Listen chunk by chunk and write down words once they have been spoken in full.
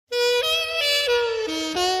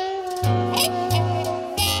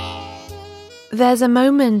There's a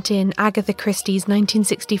moment in Agatha Christie's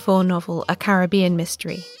 1964 novel A Caribbean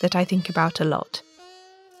Mystery that I think about a lot.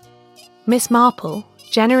 Miss Marple,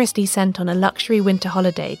 generously sent on a luxury winter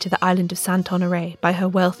holiday to the island of Saint-Honoré by her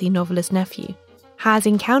wealthy novelist nephew, has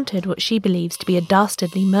encountered what she believes to be a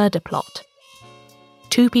dastardly murder plot.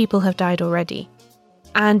 2 people have died already,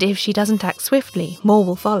 and if she doesn't act swiftly, more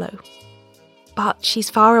will follow. But she's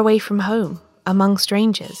far away from home, among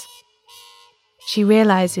strangers. She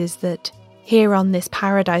realises that here on this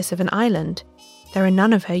paradise of an island, there are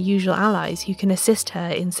none of her usual allies who can assist her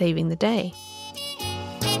in saving the day.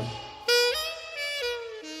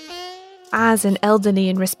 As an elderly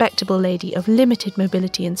and respectable lady of limited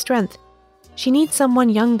mobility and strength, she needs someone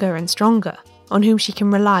younger and stronger, on whom she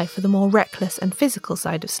can rely for the more reckless and physical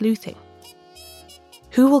side of sleuthing.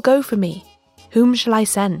 Who will go for me? Whom shall I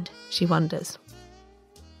send? She wonders.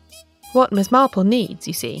 What Miss Marple needs,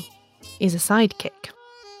 you see, is a sidekick.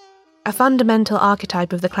 A fundamental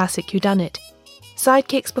archetype of the classic whodunit,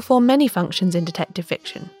 sidekicks perform many functions in detective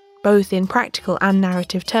fiction, both in practical and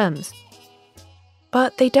narrative terms.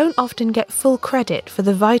 But they don't often get full credit for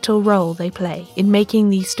the vital role they play in making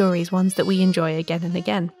these stories ones that we enjoy again and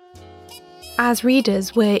again. As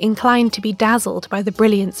readers, we're inclined to be dazzled by the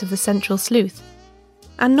brilliance of the central sleuth,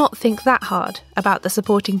 and not think that hard about the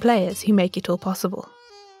supporting players who make it all possible.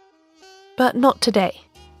 But not today.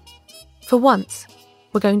 For once,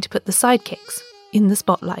 we're going to put the sidekicks in the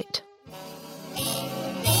spotlight.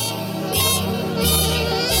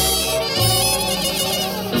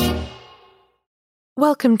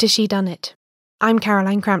 Welcome to Shedunnit. I'm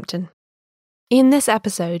Caroline Crampton. In this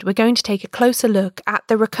episode, we're going to take a closer look at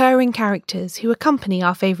the recurring characters who accompany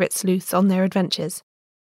our favourite sleuths on their adventures,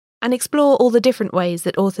 and explore all the different ways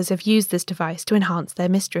that authors have used this device to enhance their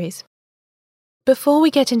mysteries. Before we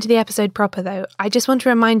get into the episode proper though, I just want to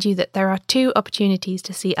remind you that there are 2 opportunities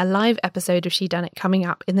to see a live episode of Shedunnit coming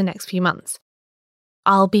up in the next few months.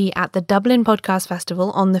 I'll be at the Dublin Podcast Festival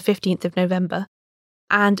on the 15th of November,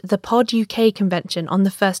 and the Pod UK convention on the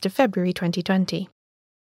 1st of February 2020.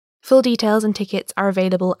 Full details and tickets are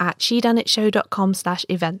available at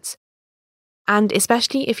shedunnitshow.com/events. And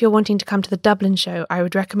especially if you're wanting to come to the Dublin show, I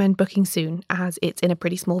would recommend booking soon, as it's in a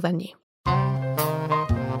pretty small venue.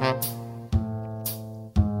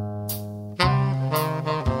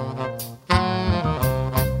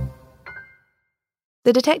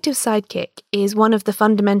 The detective's sidekick is one of the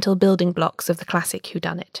fundamental building blocks of the classic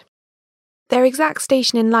whodunit. Their exact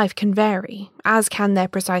station in life can vary, as can their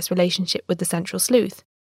precise relationship with the central sleuth.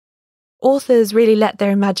 Authors really let their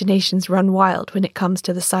imaginations run wild when it comes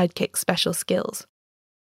to the sidekick's special skills.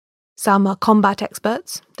 Some are combat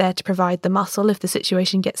experts, there to provide the muscle if the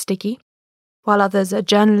situation gets sticky, while others are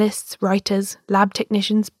journalists, writers, lab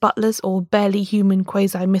technicians, butlers, or barely human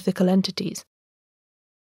quasi-mythical entities.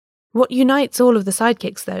 What unites all of the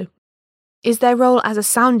sidekicks, though, is their role as a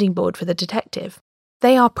sounding board for the detective.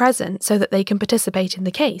 They are present so that they can participate in the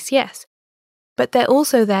case, yes, but they're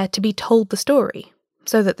also there to be told the story,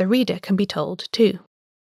 so that the reader can be told too.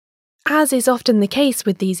 As is often the case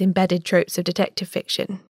with these embedded tropes of detective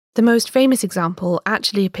fiction, the most famous example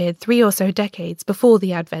actually appeared 3 or so decades before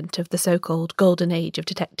the advent of the so-called golden age of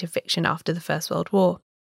detective fiction after the First World War.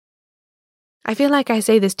 I feel like I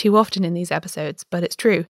say this too often in these episodes, but it's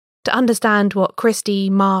true. To understand what Christie,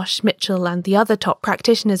 Marsh, Mitchell and the other top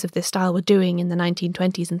practitioners of this style were doing in the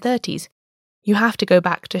 1920s and 30s, you have to go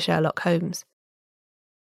back to Sherlock Holmes.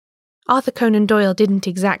 Arthur Conan Doyle didn't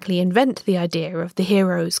exactly invent the idea of the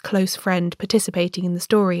hero's close friend participating in the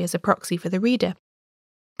story as a proxy for the reader,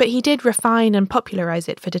 but he did refine and popularise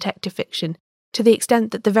it for detective fiction to the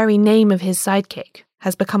extent that the very name of his sidekick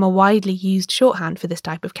has become a widely used shorthand for this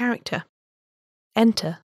type of character.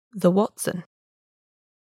 Enter the Watson.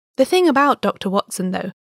 The thing about Dr. Watson,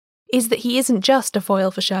 though, is that he isn't just a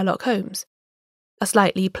foil for Sherlock Holmes. A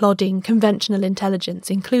slightly plodding, conventional intelligence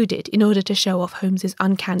included in order to show off Holmes's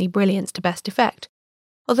uncanny brilliance to best effect,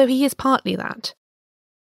 although he is partly that.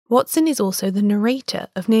 Watson is also the narrator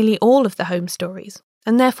of nearly all of the Holmes stories,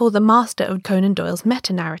 and therefore the master of Conan Doyle's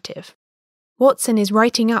meta-narrative. Watson is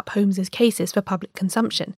writing up Holmes's cases for public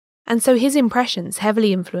consumption, and so his impressions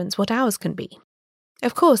heavily influence what ours can be.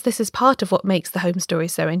 Of course, this is part of what makes the Holmes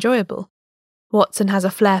stories so enjoyable. Watson has a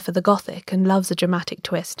flair for the Gothic and loves a dramatic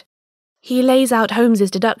twist. He lays out Holmes's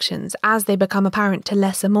deductions as they become apparent to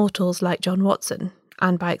lesser mortals like John Watson,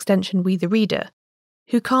 and by extension we the reader,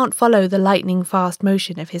 who can't follow the lightning-fast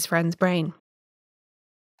motion of his friend's brain.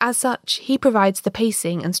 As such, he provides the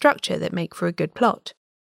pacing and structure that make for a good plot.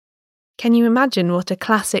 Can you imagine what a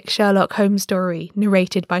classic Sherlock Holmes story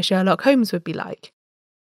narrated by Sherlock Holmes would be like?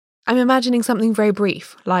 I'm imagining something very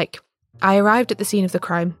brief, like I arrived at the scene of the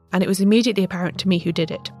crime, and it was immediately apparent to me who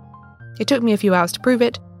did it. It took me a few hours to prove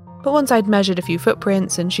it, but once I'd measured a few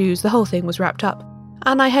footprints and shoes, the whole thing was wrapped up,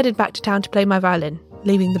 and I headed back to town to play my violin,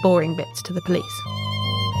 leaving the boring bits to the police.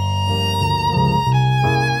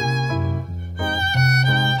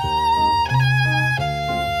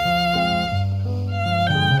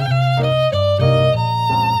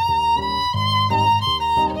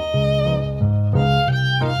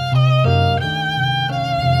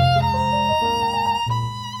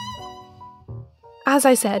 As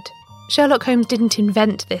I said, Sherlock Holmes didn't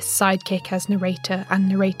invent this sidekick as narrator and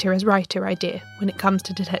narrator as writer idea when it comes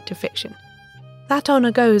to detective fiction. That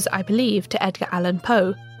honour goes, I believe, to Edgar Allan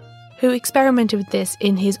Poe, who experimented with this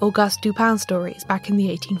in his Auguste Dupin stories back in the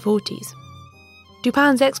 1840s.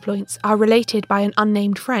 Dupin's exploits are related by an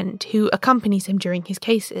unnamed friend who accompanies him during his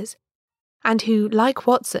cases, and who, like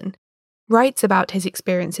Watson, writes about his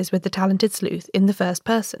experiences with the talented sleuth in the first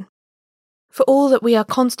person. For all that we are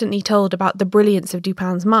constantly told about the brilliance of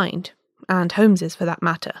Dupin's mind, and Holmes's for that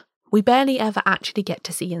matter, we barely ever actually get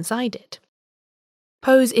to see inside it.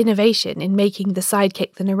 Poe's innovation in making the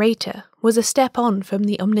sidekick the narrator was a step on from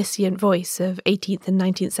the omniscient voice of 18th and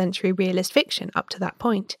 19th century realist fiction up to that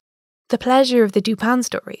point. The pleasure of the Dupin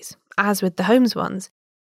stories, as with the Holmes ones,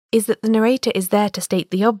 is that the narrator is there to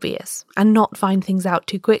state the obvious and not find things out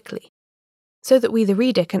too quickly, so that we the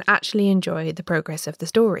reader can actually enjoy the progress of the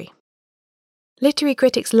story. Literary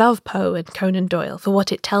critics love Poe and Conan Doyle for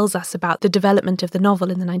what it tells us about the development of the novel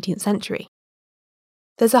in the 19th century.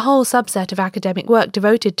 There's a whole subset of academic work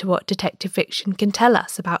devoted to what detective fiction can tell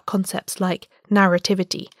us about concepts like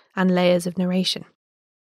narrativity and layers of narration.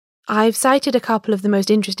 I've cited a couple of the most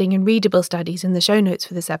interesting and readable studies in the show notes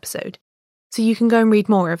for this episode, so you can go and read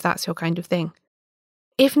more if that's your kind of thing.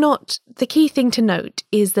 If not, the key thing to note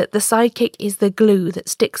is that the sidekick is the glue that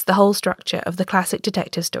sticks the whole structure of the classic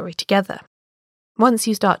detective story together. Once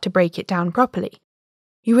you start to break it down properly,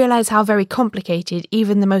 you realise how very complicated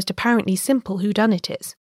even the most apparently simple whodunit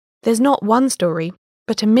is. There's not one story,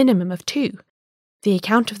 but a minimum of two: the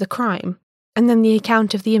account of the crime, and then the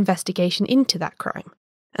account of the investigation into that crime,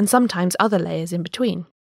 and sometimes other layers in between.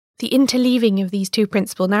 The interleaving of these two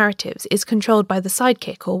principal narratives is controlled by the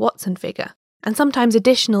sidekick or Watson figure, and sometimes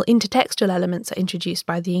additional intertextual elements are introduced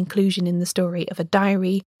by the inclusion in the story of a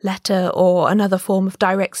diary, letter, or another form of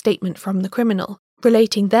direct statement from the criminal,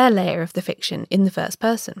 relating their layer of the fiction in the first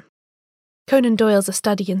person. Conan Doyle's A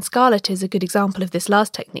Study in Scarlet is a good example of this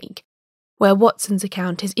last technique, where Watson's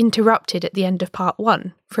account is interrupted at the end of part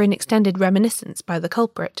 1 for an extended reminiscence by the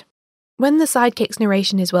culprit. When the sidekick's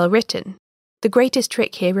narration is well written, the greatest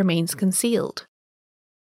trick here remains concealed.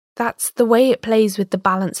 That's the way it plays with the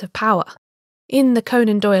balance of power. In the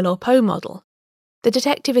Conan Doyle or Poe model, the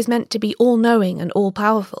detective is meant to be all-knowing and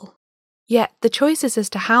all-powerful, yet the choices as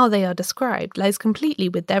to how they are described lies completely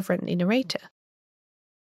with their friendly narrator.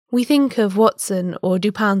 We think of Watson or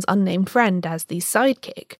Dupin's unnamed friend as the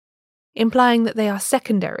sidekick, implying that they are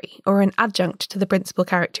secondary or an adjunct to the principal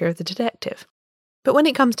character of the detective. But when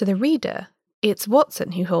it comes to the reader, it's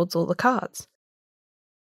Watson who holds all the cards.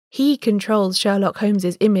 He controls Sherlock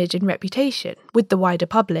Holmes's image and reputation with the wider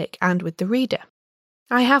public and with the reader.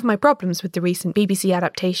 I have my problems with the recent BBC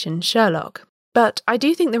adaptation Sherlock, but I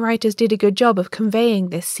do think the writers did a good job of conveying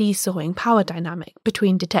this seesawing power dynamic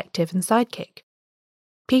between detective and sidekick.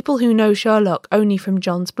 People who know Sherlock only from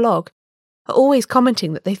John's blog are always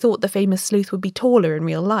commenting that they thought the famous sleuth would be taller in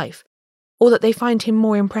real life, or that they find him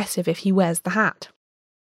more impressive if he wears the hat.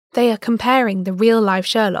 They are comparing the real-life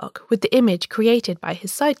Sherlock with the image created by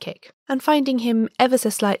his sidekick, and finding him ever so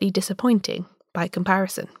slightly disappointing by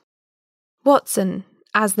comparison. Watson,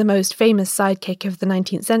 as the most famous sidekick of the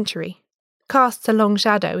 19th century, casts a long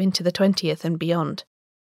shadow into the 20th and beyond.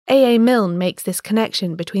 A. A. Milne makes this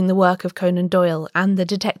connection between the work of Conan Doyle and the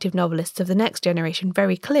detective novelists of the next generation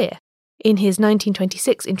very clear in his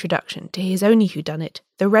 1926 introduction to his only whodunit,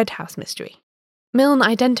 The Red House Mystery. Milne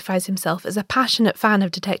identifies himself as a passionate fan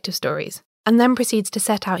of detective stories, and then proceeds to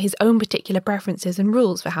set out his own particular preferences and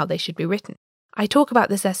rules for how they should be written. I talk about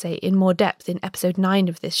this essay in more depth in episode 9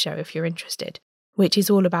 of this show if you're interested, which is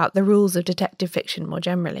all about the rules of detective fiction more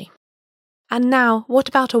generally. And now, what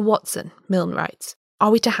about a Watson? Milne writes.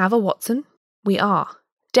 Are we to have a Watson? We are.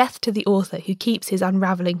 Death to the author who keeps his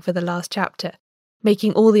unravelling for the last chapter,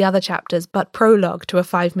 making all the other chapters but prologue to a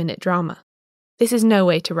 5-minute drama. This is no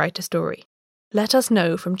way to write a story. Let us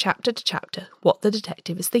know from chapter to chapter what the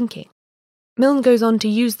detective is thinking. Milne goes on to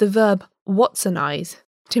use the verb Watsonize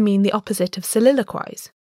to mean the opposite of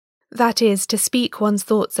soliloquize. That is, to speak one's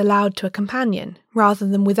thoughts aloud to a companion, rather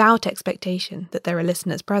than without expectation that there are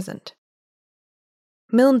listeners present.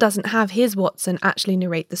 Milne doesn't have his Watson actually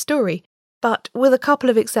narrate the story, But with a couple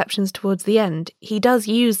of exceptions towards the end, he does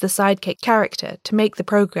use the sidekick character to make the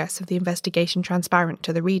progress of the investigation transparent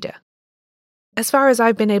to the reader. As far as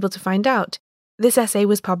I've been able to find out, this essay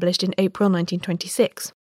was published in April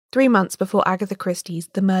 1926, 3 months before Agatha Christie's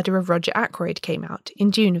The Murder of Roger Ackroyd came out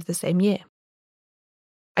in June of the same year.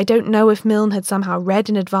 I don't know if Milne had somehow read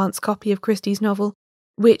an advance copy of Christie's novel,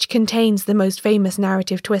 which contains the most famous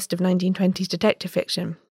narrative twist of 1920s detective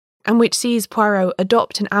fiction, and which sees Poirot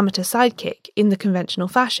adopt an amateur sidekick in the conventional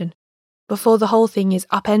fashion, before the whole thing is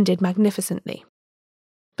upended magnificently.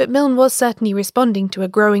 But Milne was certainly responding to a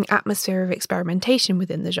growing atmosphere of experimentation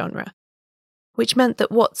within the genre, which meant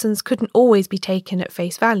that Watsons couldn't always be taken at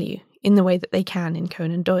face value in the way that they can in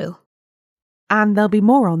Conan Doyle. And there'll be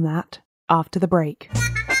more on that after the break.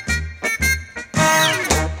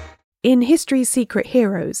 In History's Secret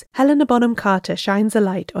Heroes, Helena Bonham Carter shines a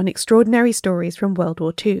light on extraordinary stories from World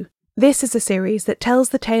War II. This is a series that tells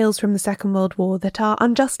the tales from the Second World War that are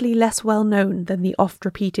unjustly less well known than the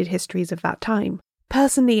oft-repeated histories of that time.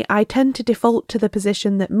 Personally, I tend to default to the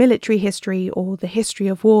position that military history, or the history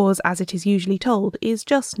of wars as it is usually told, is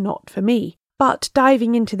just not for me. But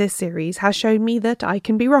diving into this series has shown me that I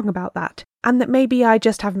can be wrong about that, and that maybe I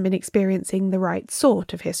just haven't been experiencing the right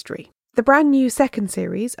sort of history. The brand new second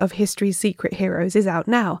series of History's Secret Heroes is out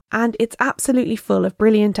now, and it's absolutely full of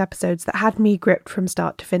brilliant episodes that had me gripped from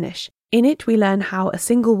start to finish. In it, we learn how a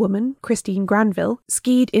single woman, Christine Granville,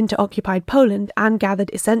 skied into occupied Poland and gathered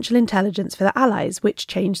essential intelligence for the Allies, which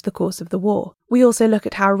changed the course of the war. We also look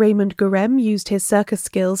at how Raymond Gurem used his circus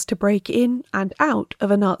skills to break in and out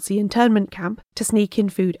of a Nazi internment camp to sneak in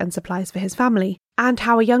food and supplies for his family, and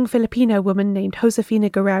how a young Filipino woman named Josefina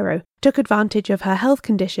Guerrero took advantage of her health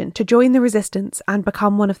condition to join the resistance and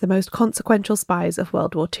become one of the most consequential spies of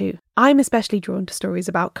World War II. I'm especially drawn to stories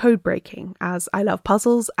about code breaking, as I love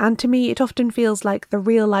puzzles, and to me it often feels like the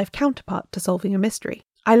real-life counterpart to solving a mystery.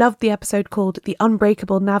 I loved the episode called The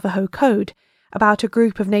Unbreakable Navajo Code, about a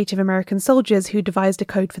group of Native American soldiers who devised a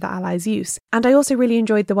code for the Allies' use, and I also really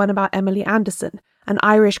enjoyed the one about Emily Anderson, an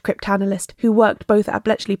Irish cryptanalyst who worked both at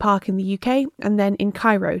Bletchley Park in the UK and then in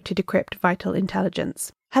Cairo to decrypt vital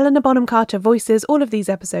intelligence. Helena Bonham Carter voices all of these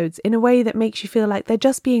episodes in a way that makes you feel like they're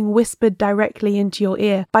just being whispered directly into your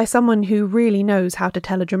ear by someone who really knows how to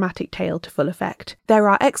tell a dramatic tale to full effect. There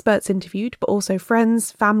are experts interviewed, but also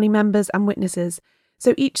friends, family members and witnesses,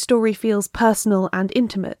 so each story feels personal and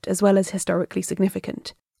intimate as well as historically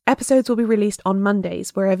significant. Episodes will be released on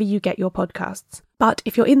Mondays wherever you get your podcasts. But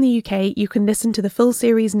if you're in the UK, you can listen to the full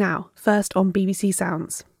series now, first on BBC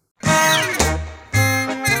Sounds.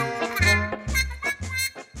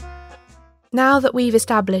 Now that we've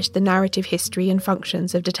established the narrative history and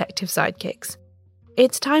functions of detective sidekicks,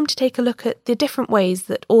 it's time to take a look at the different ways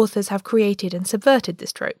that authors have created and subverted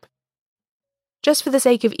this trope. Just for the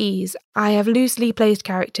sake of ease, I have loosely placed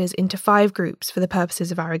characters into 5 groups for the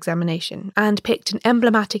purposes of our examination, and picked an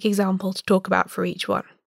emblematic example to talk about for each one.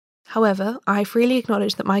 However, I freely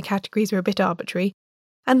acknowledge that my categories are a bit arbitrary,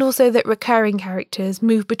 and also that recurring characters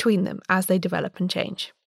move between them as they develop and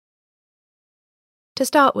change. To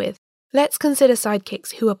start with, let's consider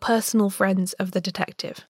sidekicks who are personal friends of the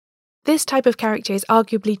detective. This type of character is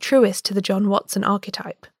arguably truest to the John Watson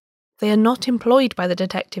archetype. They are not employed by the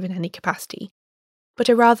detective in any capacity, but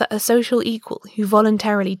are rather a social equal who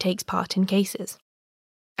voluntarily takes part in cases.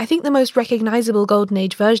 I think the most recognisable Golden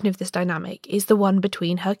Age version of this dynamic is the one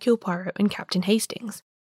between Hercule Poirot and Captain Hastings.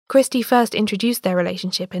 Christie first introduced their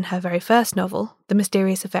relationship in her very first novel, The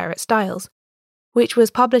Mysterious Affair at Styles, which was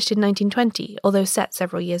published in 1920, although set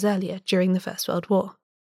several years earlier, during the First World War.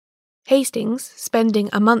 Hastings, spending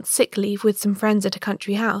a month's sick leave with some friends at a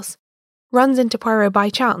country house, runs into Poirot by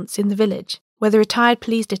chance in the village, where the retired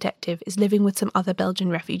police detective is living with some other Belgian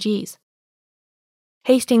refugees.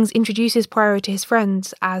 Hastings introduces Poirot to his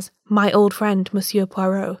friends as my old friend Monsieur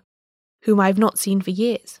Poirot, whom I've not seen for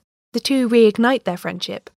years. The two reignite their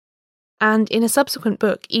friendship, and in a subsequent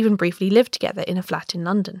book even briefly live together in a flat in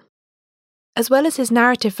London. As well as his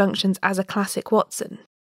narrative functions as a classic Watson,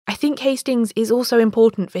 I think Hastings is also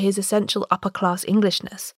important for his essential upper-class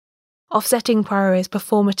Englishness, offsetting Poirot's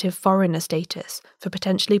performative foreigner status for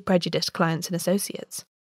potentially prejudiced clients and associates.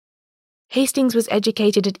 Hastings was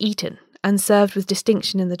educated at Eton and served with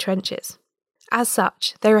distinction in the trenches. As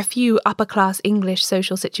such, there are few upper-class English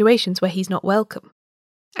social situations where he's not welcome,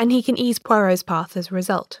 and he can ease Poirot's path as a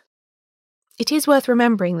result. It is worth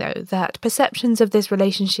remembering, though, that perceptions of this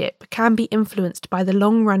relationship can be influenced by the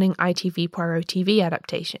long-running ITV Poirot TV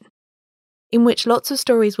adaptation, in which lots of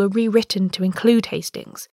stories were rewritten to include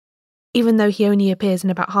Hastings, even though he only appears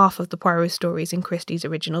in about half of the Poirot stories in Christie's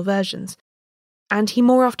original versions. and he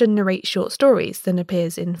more often narrates short stories than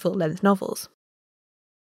appears in full-length novels.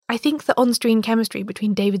 I think the on-screen chemistry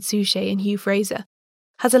between David Suchet and Hugh Fraser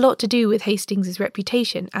has a lot to do with Hastings'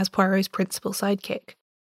 reputation as Poirot's principal sidekick.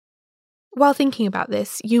 While thinking about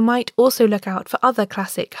this, you might also look out for other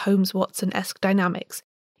classic Holmes-Watson-esque dynamics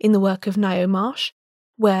in the work of Ngaio Marsh,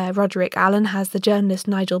 where Roderick Allen has the journalist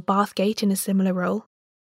Nigel Bathgate in a similar role,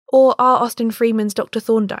 or R. Austin Freeman's Dr.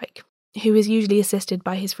 Thorndyke, who is usually assisted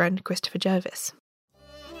by his friend Christopher Jervis.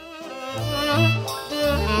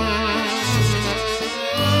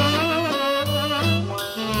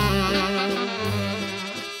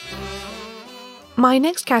 My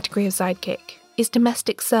next category of sidekick is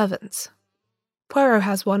domestic servants. Poirot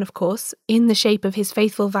has one, of course, in the shape of his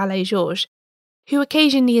faithful valet Georges, who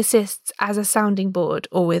occasionally assists as a sounding board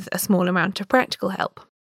or with a small amount of practical help.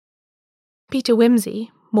 Peter Wimsey,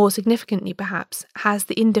 more significantly perhaps, has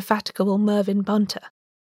the indefatigable Mervyn Bunter,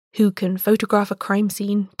 who can photograph a crime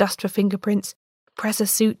scene, dust for fingerprints, press a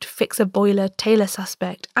suit, fix a boiler, tail a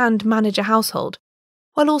suspect, and manage a household,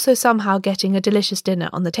 while also somehow getting a delicious dinner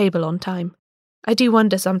on the table on time. I do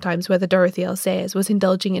wonder sometimes whether Dorothy L. Sayers was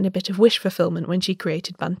indulging in a bit of wish fulfillment when she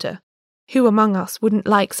created Bunter. Who among us wouldn't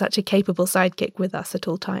like such a capable sidekick with us at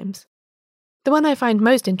all times? The one I find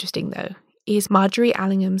most interesting, though, is Marjorie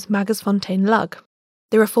Allingham's Magersfontein Lugg,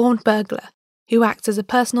 the reformed burglar, who acts as a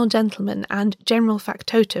personal gentleman and general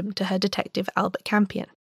factotum to her detective Albert Campion.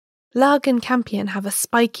 Lugg and Campion have a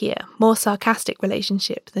spikier, more sarcastic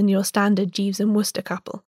relationship than your standard Jeeves and Wooster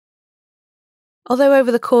couple. Although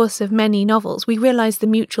over the course of many novels we realise the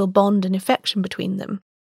mutual bond and affection between them,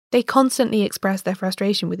 they constantly express their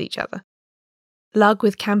frustration with each other. Lugg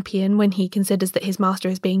with Campion when he considers that his master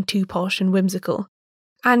is being too posh and whimsical,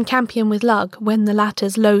 and Campion with Lugg when the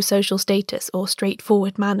latter's low social status or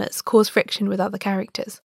straightforward manners cause friction with other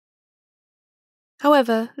characters.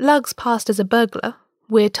 However, Lugg's past as a burglar,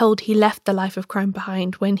 we're told he left the life of crime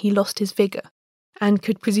behind when he lost his vigour, and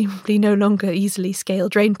could presumably no longer easily scale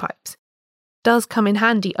drainpipes, does come in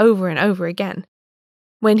handy over and over again,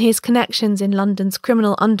 when his connections in London's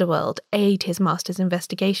criminal underworld aid his master's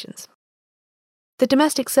investigations. The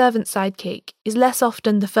domestic servant sidekick is less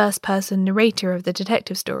often the first-person narrator of the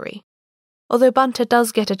detective story, although Bunter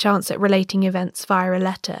does get a chance at relating events via a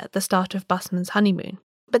letter at the start of Busman's honeymoon,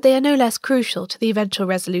 but they are no less crucial to the eventual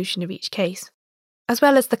resolution of each case. As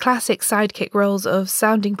well as the classic sidekick roles of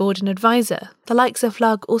sounding board and advisor, the likes of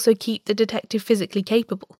Lugg also keep the detective physically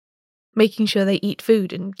capable, making sure they eat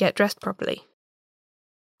food and get dressed properly.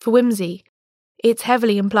 For Wimsey, it's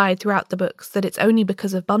heavily implied throughout the books that it's only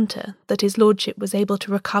because of Bunter that his lordship was able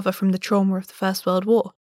to recover from the trauma of the First World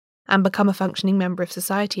War and become a functioning member of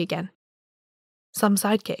society again. Some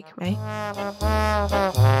sidekick, eh?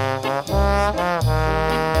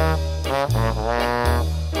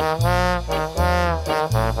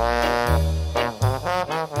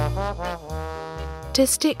 To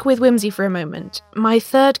stick with Wimsey for a moment, my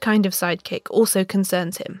third kind of sidekick also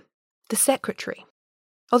concerns him, the secretary.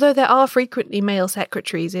 Although there are frequently male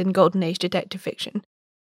secretaries in Golden Age detective fiction,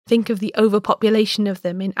 think of the overpopulation of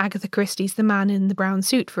them in Agatha Christie's The Man in the Brown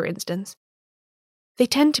Suit, for instance, they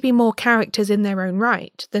tend to be more characters in their own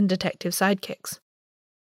right than detective sidekicks.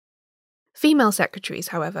 Female secretaries,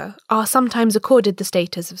 however, are sometimes accorded the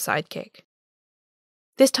status of sidekick.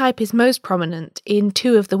 This type is most prominent in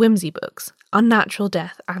two of the Wimsey books, Unnatural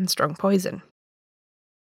Death and Strong Poison.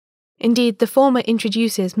 Indeed, the former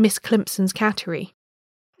introduces Miss Climpson's Cattery,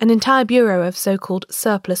 an entire bureau of so-called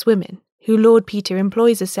surplus women who Lord Peter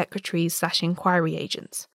employs as secretaries/inquiry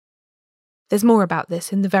agents. There's more about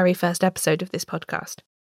this in the very first episode of this podcast.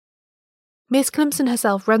 Miss Climpson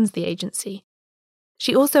herself runs the agency.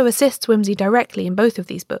 She also assists Wimsey directly in both of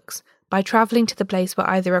these books by travelling to the place where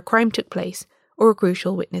either a crime took place or a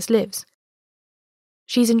crucial witness lives.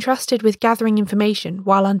 She's entrusted with gathering information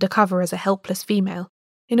while undercover as a helpless female,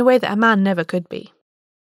 in a way that a man never could be.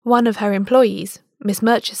 One of her employees, Miss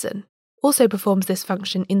Murchison, also performs this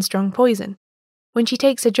function in Strong Poison, when she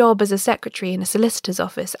takes a job as a secretary in a solicitor's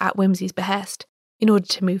office at Wimsey's behest, in order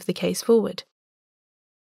to move the case forward.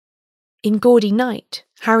 In Gaudy Night,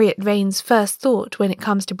 Harriet Vane's first thought when it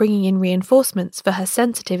comes to bringing in reinforcements for her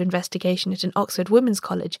sensitive investigation at an Oxford women's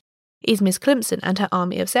college is Miss Climpson and her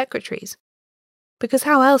army of secretaries. Because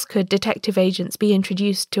how else could detective agents be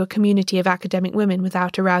introduced to a community of academic women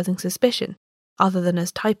without arousing suspicion, other than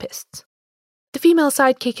as typists? The female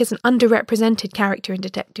sidekick is an underrepresented character in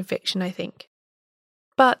detective fiction, I think.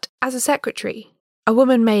 But, as a secretary, a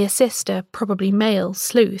woman may assist a probably male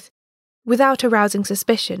sleuth without arousing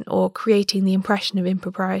suspicion or creating the impression of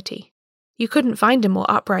impropriety. You couldn't find a more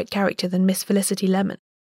upright character than Miss Felicity Lemon.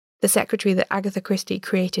 the secretary that Agatha Christie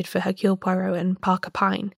created for Hercule Poirot and Parker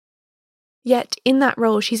Pyne. Yet, in that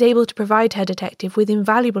role, she's able to provide her detective with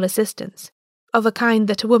invaluable assistance, of a kind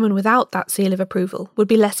that a woman without that seal of approval would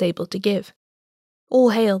be less able to give.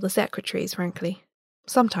 All hail the secretaries, frankly.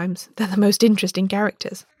 Sometimes they're the most interesting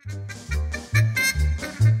characters.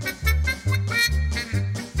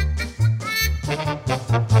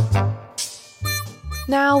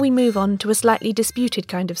 Now we move on to a slightly disputed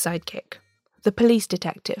kind of sidekick, the police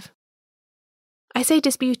detective. I say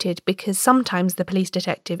disputed because sometimes the police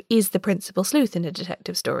detective is the principal sleuth in a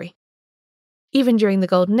detective story. Even during the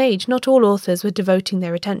Golden Age, not all authors were devoting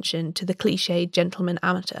their attention to the cliched gentleman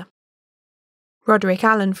amateur. Roderick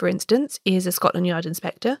Allen, for instance, is a Scotland Yard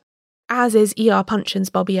inspector, as is E.R. Punchin's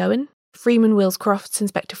Bobby Owen, Freeman Wills Croft's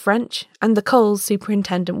Inspector French, and the Coles'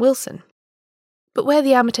 Superintendent Wilson. But where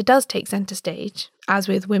the amateur does take centre stage, as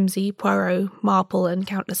with Wimsey, Poirot, Marple and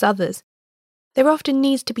countless others, there often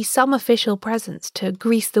needs to be some official presence to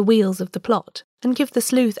grease the wheels of the plot and give the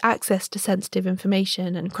sleuth access to sensitive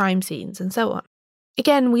information and crime scenes and so on.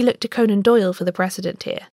 Again, we look to Conan Doyle for the precedent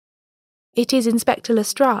here. It is Inspector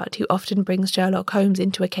Lestrade who often brings Sherlock Holmes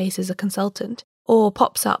into a case as a consultant, or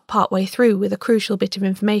pops up partway through with a crucial bit of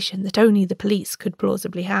information that only the police could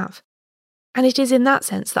plausibly have. And it is in that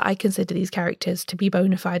sense that I consider these characters to be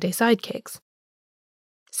bona fide sidekicks.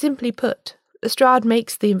 Simply put, Lestrade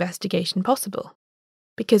makes the investigation possible,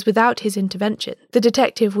 because without his intervention, the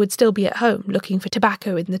detective would still be at home looking for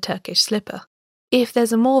tobacco in the Turkish slipper. If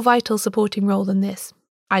there's a more vital supporting role than this,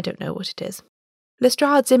 I don't know what it is.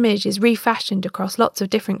 Lestrade's image is refashioned across lots of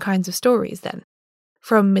different kinds of stories then,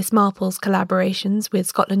 from Miss Marple's collaborations with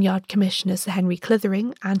Scotland Yard Commissioner Sir Henry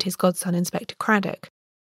Clithering and his godson Inspector Craddock,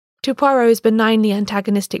 to Poirot's benignly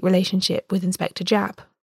antagonistic relationship with Inspector Japp,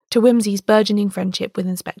 to Wimsey's burgeoning friendship with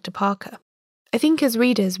Inspector Parker. I think as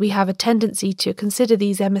readers we have a tendency to consider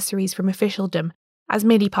these emissaries from officialdom as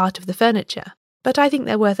merely part of the furniture, but I think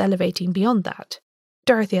they're worth elevating beyond that.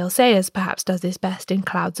 Dorothy L. Sayers perhaps does this best in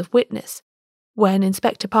Clouds of Witness, when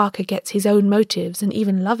Inspector Parker gets his own motives and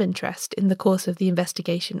even love interest in the course of the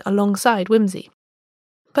investigation alongside Wimsey.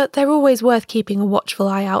 But they're always worth keeping a watchful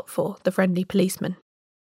eye out for, the friendly policemen.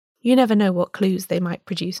 You never know what clues they might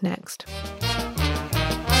produce next.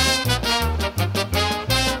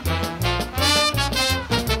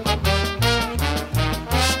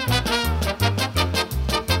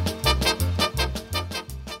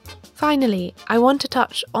 Finally, I want to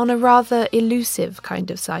touch on a rather elusive kind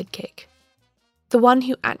of sidekick. The one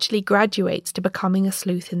who actually graduates to becoming a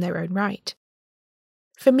sleuth in their own right.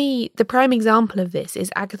 For me, the prime example of this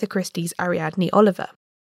is Agatha Christie's Ariadne Oliver,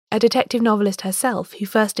 a detective novelist herself who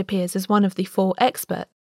first appears as one of the 4 experts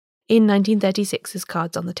in 1936's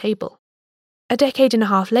Cards on the Table. A decade and a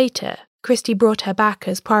half later, Christie brought her back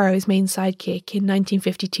as Poirot's main sidekick in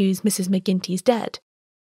 1952's Mrs. McGinty's Dead,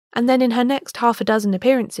 and then in her next half a dozen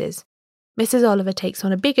appearances, Mrs. Oliver takes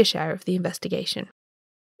on a bigger share of the investigation.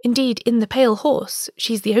 Indeed, in The Pale Horse,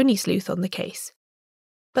 she's the only sleuth on the case.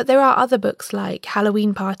 But there are other books like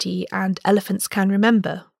Halloween Party and Elephants Can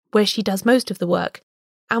Remember, where she does most of the work,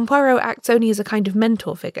 and Poirot acts only as a kind of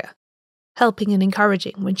mentor figure, helping and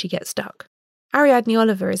encouraging when she gets stuck. Ariadne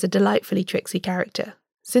Oliver is a delightfully tricksy character,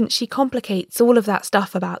 since she complicates all of that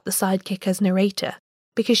stuff about the sidekick as narrator,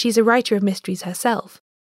 because she's a writer of mysteries herself,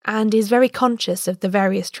 and is very conscious of the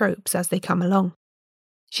various tropes as they come along.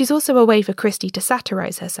 She's also a way for Christie to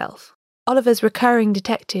satirise herself. Oliver's recurring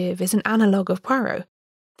detective is an analogue of Poirot,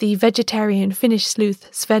 the vegetarian Finnish sleuth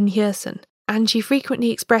Sven Hjersen, and she frequently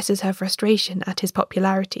expresses her frustration at his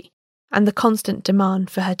popularity, and the constant demand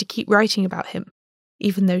for her to keep writing about him,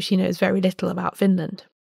 even though she knows very little about Finland.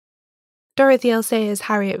 Dorothy L. Sayers'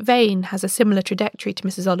 Harriet Vane has a similar trajectory to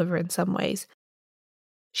Mrs. Oliver in some ways.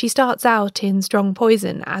 She starts out in Strong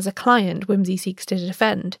Poison as a client Wimsey seeks to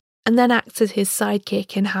defend, and then acts as his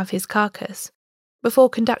sidekick in Have His Carcass, before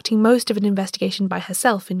conducting most of an investigation by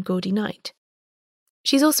herself in Gaudy Night.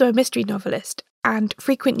 She's also a mystery novelist, and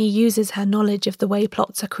frequently uses her knowledge of the way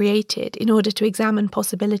plots are created in order to examine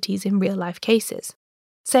possibilities in real-life cases.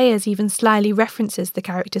 Sayers even slyly references the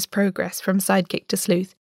character's progress from sidekick to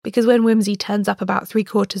sleuth, because when Wimsey turns up about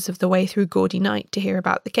 3/4 of the way through Gaudy Night to hear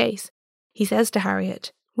about the case, he says to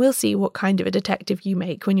Harriet, "We'll see what kind of a detective you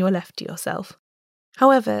make when you're left to yourself."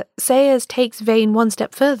 However, Sayers takes Vane one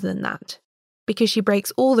step further than that, because she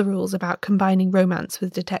breaks all the rules about combining romance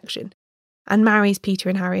with detection, and marries Peter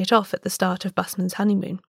and Harriet off at the start of Busman's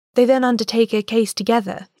honeymoon. They then undertake a case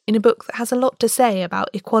together in a book that has a lot to say about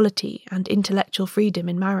equality and intellectual freedom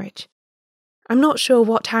in marriage. I'm not sure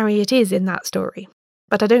what Harriet is in that story,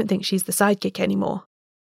 but I don't think she's the sidekick anymore,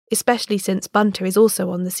 especially since Bunter is also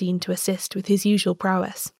on the scene to assist with his usual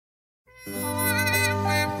prowess.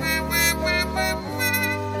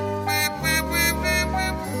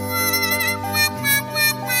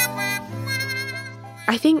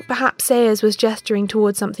 I think perhaps Sayers was gesturing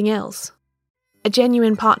towards something else. A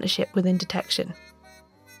genuine partnership within detection.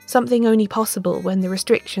 Something only possible when the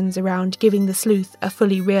restrictions around giving the sleuth a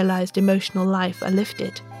fully realised emotional life are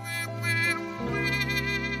lifted.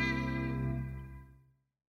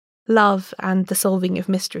 Love and the solving of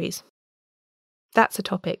mysteries. That's a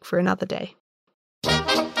topic for another day.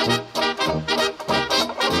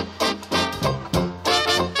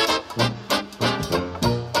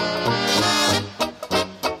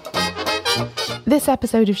 This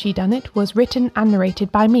episode of Shedunnit was written and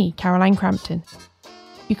narrated by me, Caroline Crampton.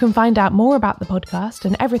 You can find out more about the podcast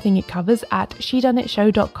and everything it covers at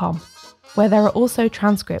shedunnitshow.com, where there are also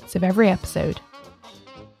transcripts of every episode.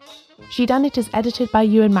 Shedunnit is edited by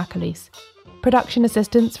Ewan McAleese. Production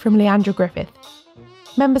assistance from Leandra Griffith.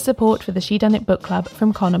 Member support for the Shedunnit Book Club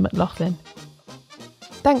from Connor McLaughlin.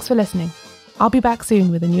 Thanks for listening. I'll be back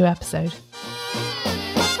soon with a new episode.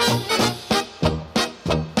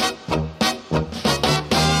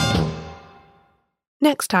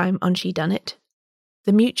 Next time on Shedunnit,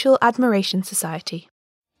 the Mutual Admiration Society.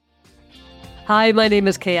 Hi, my name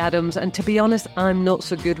is Kay Adams, and to be honest, I'm not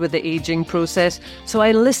so good with the ageing process, so I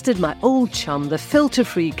enlisted my old chum, the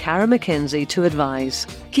filter-free Cara McKenzie, to advise.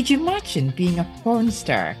 Could you imagine being a porn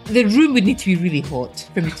star? The room would need to be really hot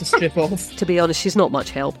for me to strip off. To be honest, she's not much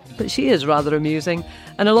help, but she is rather amusing.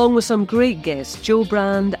 And along with some great guests, Joe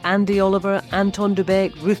Brand, Andy Oliver, Anton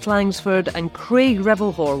Dubeck, Ruth Langsford and Craig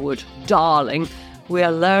Revel-Horwood, darling, we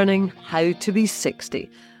are learning how to be 60.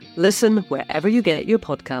 Listen wherever you get your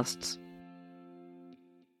podcasts.